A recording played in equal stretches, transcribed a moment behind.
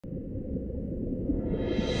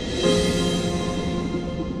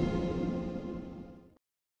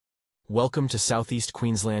Welcome to Southeast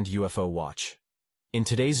Queensland UFO Watch. In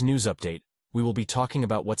today's news update, we will be talking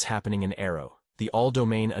about what's happening in AARO, the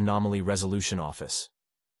All-domain Anomaly Resolution Office.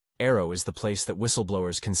 AARO is the place that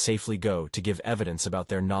whistleblowers can safely go to give evidence about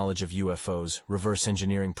their knowledge of UFOs, reverse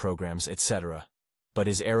engineering programs, etc. But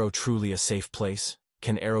is AARO truly a safe place?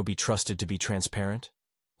 Can AARO be trusted to be transparent?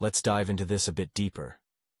 Let's dive into this a bit deeper.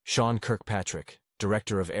 Sean Kirkpatrick,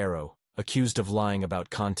 director of AARO, accused of lying about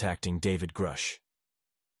contacting David Grusch.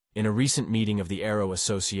 In a recent meeting of the AARO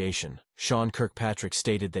Association, Sean Kirkpatrick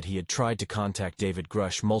stated that he had tried to contact David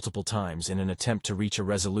Grusch multiple times in an attempt to reach a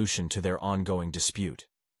resolution to their ongoing dispute.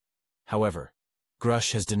 However,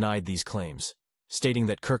 Grusch has denied these claims, stating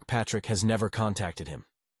that Kirkpatrick has never contacted him.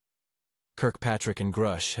 Kirkpatrick and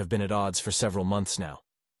Grusch have been at odds for several months now,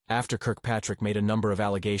 after Kirkpatrick made a number of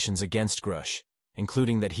allegations against Grusch,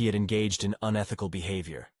 including that he had engaged in unethical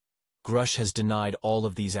behavior. Grusch has denied all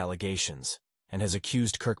of these allegations, and has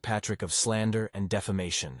accused Kirkpatrick of slander and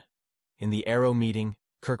defamation. In the AARO meeting,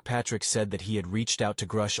 Kirkpatrick said that he had reached out to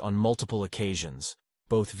Grusch on multiple occasions,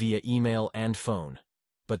 both via email and phone,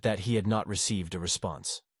 but that he had not received a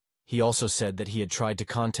response. He also said that he had tried to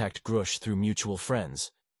contact Grusch through mutual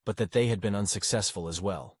friends, but that they had been unsuccessful as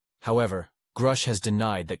well. However, Grusch has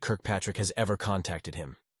denied that Kirkpatrick has ever contacted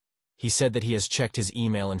him. He said that he has checked his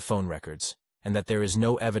email and phone records, and that there is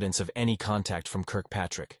no evidence of any contact from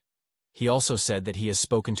Kirkpatrick. He also said that he has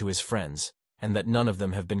spoken to his friends, and that none of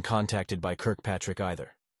them have been contacted by Kirkpatrick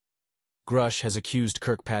either. Grusch has accused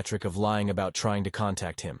Kirkpatrick of lying about trying to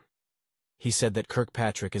contact him. He said that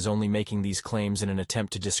Kirkpatrick is only making these claims in an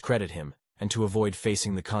attempt to discredit him and to avoid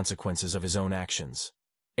facing the consequences of his own actions.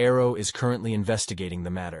 AARO is currently investigating the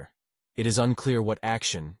matter. It is unclear what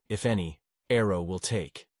action, if any, AARO will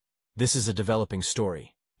take. This is a developing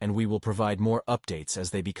story, and we will provide more updates as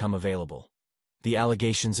they become available. The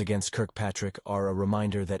allegations against Kirkpatrick are a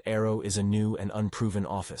reminder that AARO is a new and unproven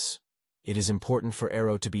office. It is important for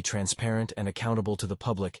AARO to be transparent and accountable to the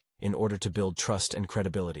public in order to build trust and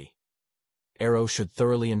credibility. AARO should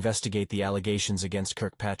thoroughly investigate the allegations against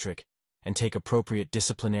Kirkpatrick and take appropriate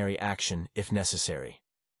disciplinary action if necessary.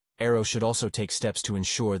 AARO should also take steps to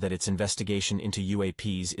ensure that its investigation into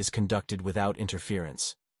UAPs is conducted without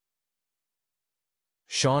interference.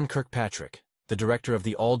 Sean Kirkpatrick, the director of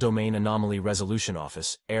the All-domain Anomaly Resolution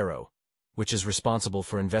Office, AARO, which is responsible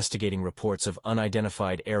for investigating reports of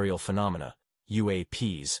unidentified aerial phenomena,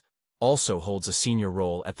 UAPs, also holds a senior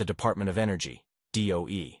role at the Department of Energy,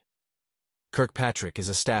 DOE. Kirkpatrick is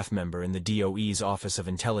a staff member in the DOE's Office of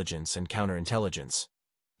Intelligence and Counterintelligence.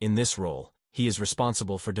 In this role, he is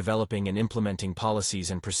responsible for developing and implementing policies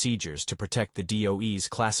and procedures to protect the DOE's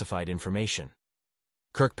classified information.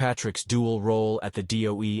 Kirkpatrick's dual role at the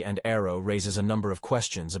DOE and AARO raises a number of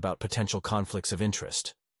questions about potential conflicts of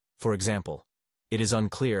interest. For example, it is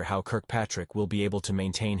unclear how Kirkpatrick will be able to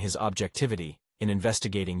maintain his objectivity in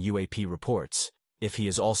investigating UAP reports if he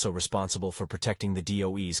is also responsible for protecting the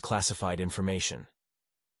DOE's classified information.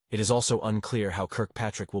 It is also unclear how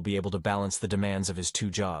Kirkpatrick will be able to balance the demands of his two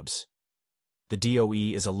jobs. The DOE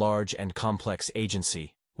is a large and complex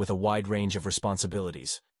agency with a wide range of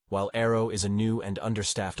responsibilities, while AARO is a new and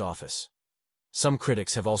understaffed office. Some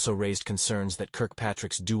critics have also raised concerns that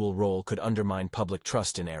Kirkpatrick's dual role could undermine public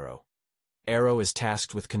trust in AARO. AARO is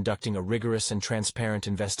tasked with conducting a rigorous and transparent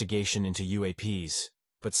investigation into UAPs,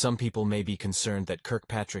 but some people may be concerned that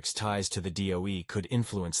Kirkpatrick's ties to the DOE could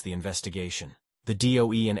influence the investigation. The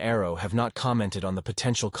DOE and AARO have not commented on the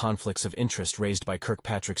potential conflicts of interest raised by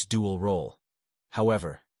Kirkpatrick's dual role.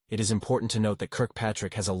 However, it is important to note that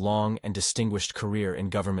Kirkpatrick has a long and distinguished career in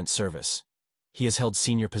government service. He has held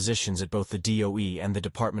senior positions at both the DOE and the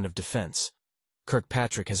Department of Defense.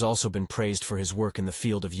 Kirkpatrick has also been praised for his work in the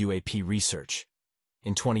field of UAP research.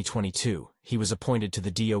 In 2022, he was appointed to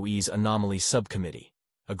the DOE's Anomaly Subcommittee,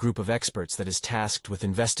 a group of experts that is tasked with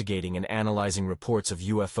investigating and analyzing reports of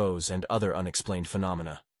UFOs and other unexplained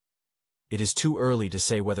phenomena. It is too early to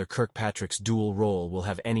say whether Kirkpatrick's dual role will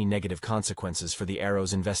have any negative consequences for the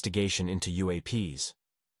AARO's investigation into UAPs.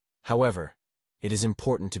 However, it is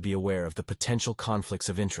important to be aware of the potential conflicts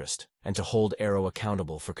of interest and to hold AARO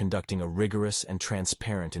accountable for conducting a rigorous and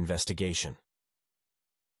transparent investigation.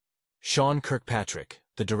 Sean Kirkpatrick,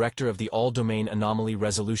 the director of the All-domain Anomaly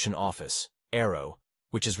Resolution Office, AARO,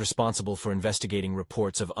 which is responsible for investigating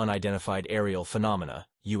reports of unidentified aerial phenomena,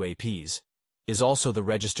 UAPs, is also the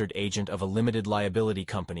registered agent of a limited liability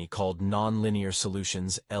company called Nonlinear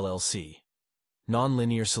Solutions LLC.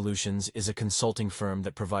 Nonlinear Solutions is a consulting firm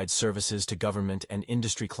that provides services to government and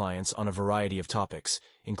industry clients on a variety of topics,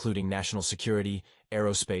 including national security,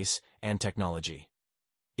 aerospace, and technology.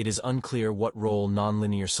 It is unclear what role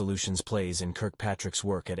Nonlinear Solutions plays in Kirkpatrick's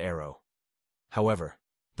work at AARO. However,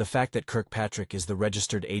 the fact that Kirkpatrick is the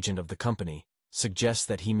registered agent of the company suggests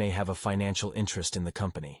that he may have a financial interest in the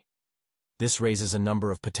company. This raises a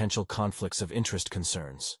number of potential conflicts of interest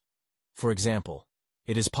concerns. For example,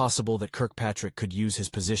 it is possible that Kirkpatrick could use his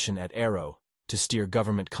position at AARO to steer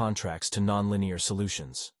government contracts to Nonlinear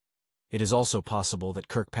Solutions. It is also possible that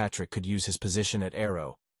Kirkpatrick could use his position at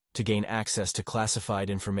AARO to gain access to classified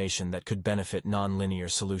information that could benefit Nonlinear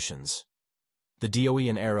Solutions. The DOE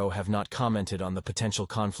and AARO have not commented on the potential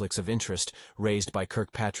conflicts of interest raised by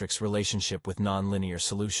Kirkpatrick's relationship with Nonlinear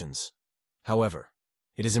Solutions. However,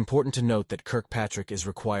 it is important to note that Kirkpatrick is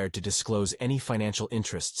required to disclose any financial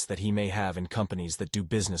interests that he may have in companies that do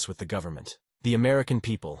business with the government. The American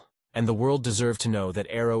people and the world deserve to know that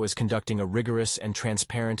AARO is conducting a rigorous and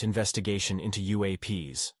transparent investigation into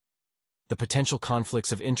UAPs. The potential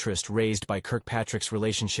conflicts of interest raised by Kirkpatrick's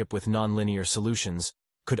relationship with Nonlinear Solutions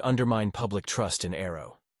could undermine public trust in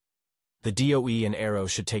AARO. The DOE and AARO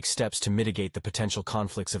should take steps to mitigate the potential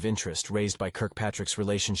conflicts of interest raised by Kirkpatrick's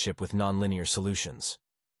relationship with Nonlinear Solutions.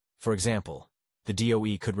 For example, the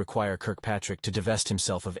DOE could require Kirkpatrick to divest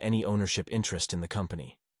himself of any ownership interest in the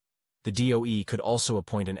company. The DOE could also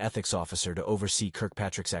appoint an ethics officer to oversee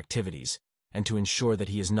Kirkpatrick's activities and to ensure that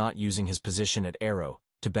he is not using his position at AARO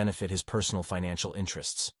to benefit his personal financial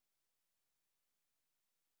interests.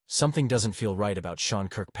 Something doesn't feel right about Sean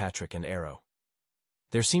Kirkpatrick and AARO.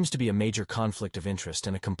 There seems to be a major conflict of interest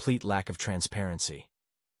and a complete lack of transparency.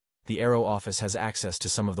 The AARO office has access to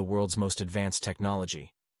some of the world's most advanced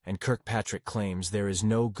technology, and Kirkpatrick claims there is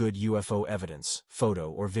no good UFO evidence,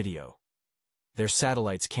 photo or video. Their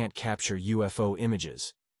satellites can't capture UFO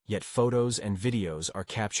images, yet photos and videos are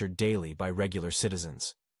captured daily by regular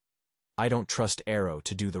citizens. I don't trust AARO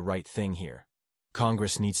to do the right thing here.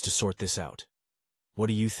 Congress needs to sort this out. What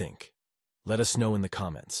do you think? Let us know in the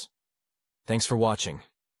comments. Thanks for watching.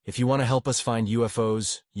 If you want to help us find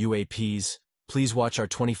UFOs, UAPs, please watch our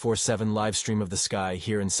 24/7 live stream of the sky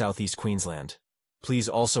here in Southeast Queensland. Please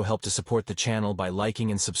also help to support the channel by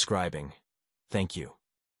liking and subscribing. Thank you.